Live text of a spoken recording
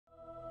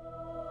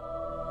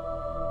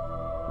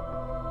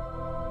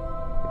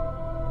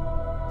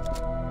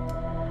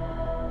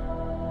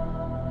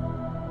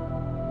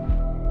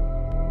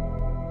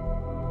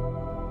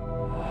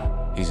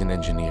He's an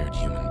engineered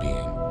human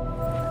being.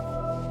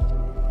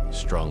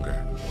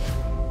 Stronger.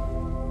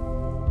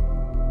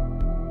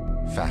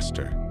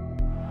 Faster.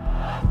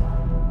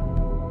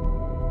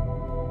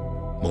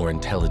 More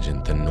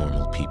intelligent than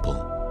normal people.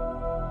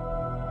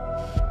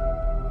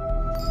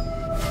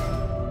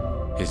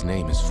 His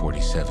name is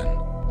 47.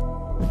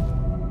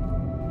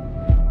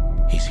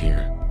 He's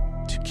here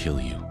to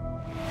kill you.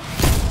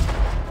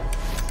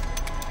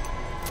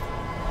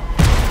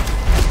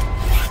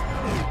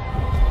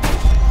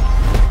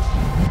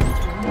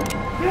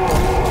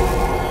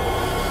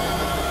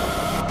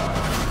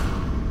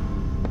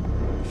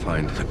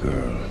 Find the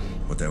girl,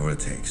 whatever it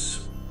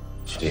takes.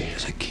 She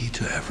is a key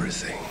to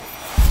everything.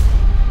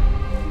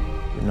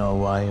 You know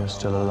why you're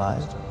still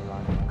alive?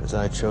 Because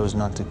I chose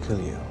not to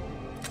kill you.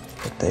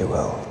 But they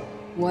will.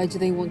 Why do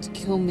they want to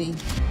kill me?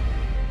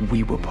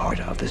 We were part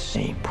of the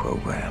same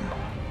program.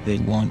 They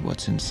want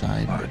what's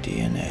inside our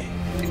DNA.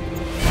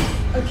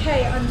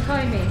 Okay,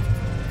 untie me.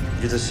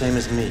 You're the same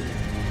as me.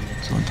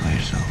 So untie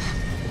yourself.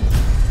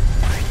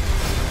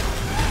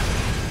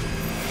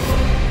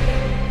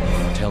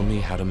 Tell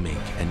me how to make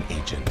an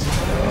agent.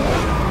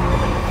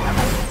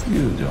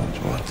 You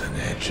don't want an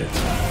agent.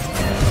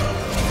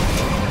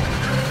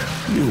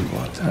 You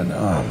want an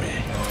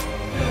army.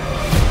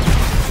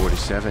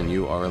 47,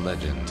 you are a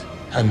legend.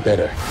 I'm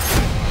better.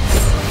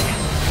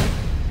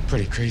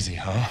 Pretty crazy,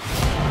 huh?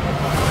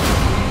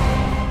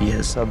 He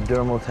has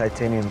subdermal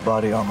titanium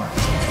body armor.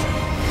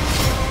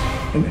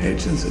 An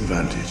agent's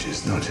advantage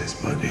is not his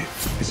body,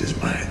 it's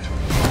his mind.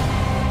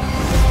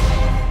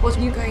 What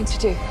are you going to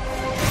do?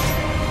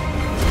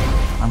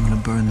 I'm gonna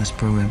burn this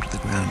program to the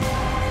ground,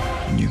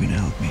 and you're gonna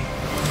help me.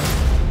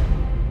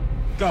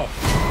 Go!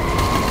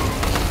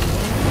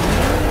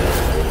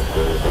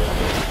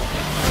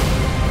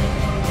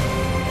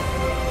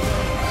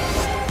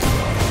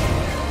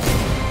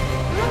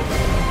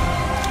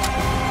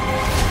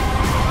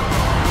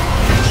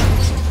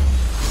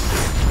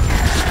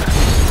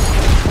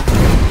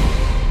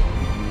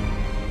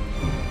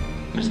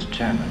 Mr.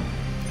 Chairman,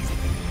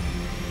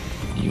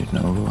 you'd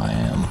know who I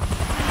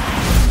am.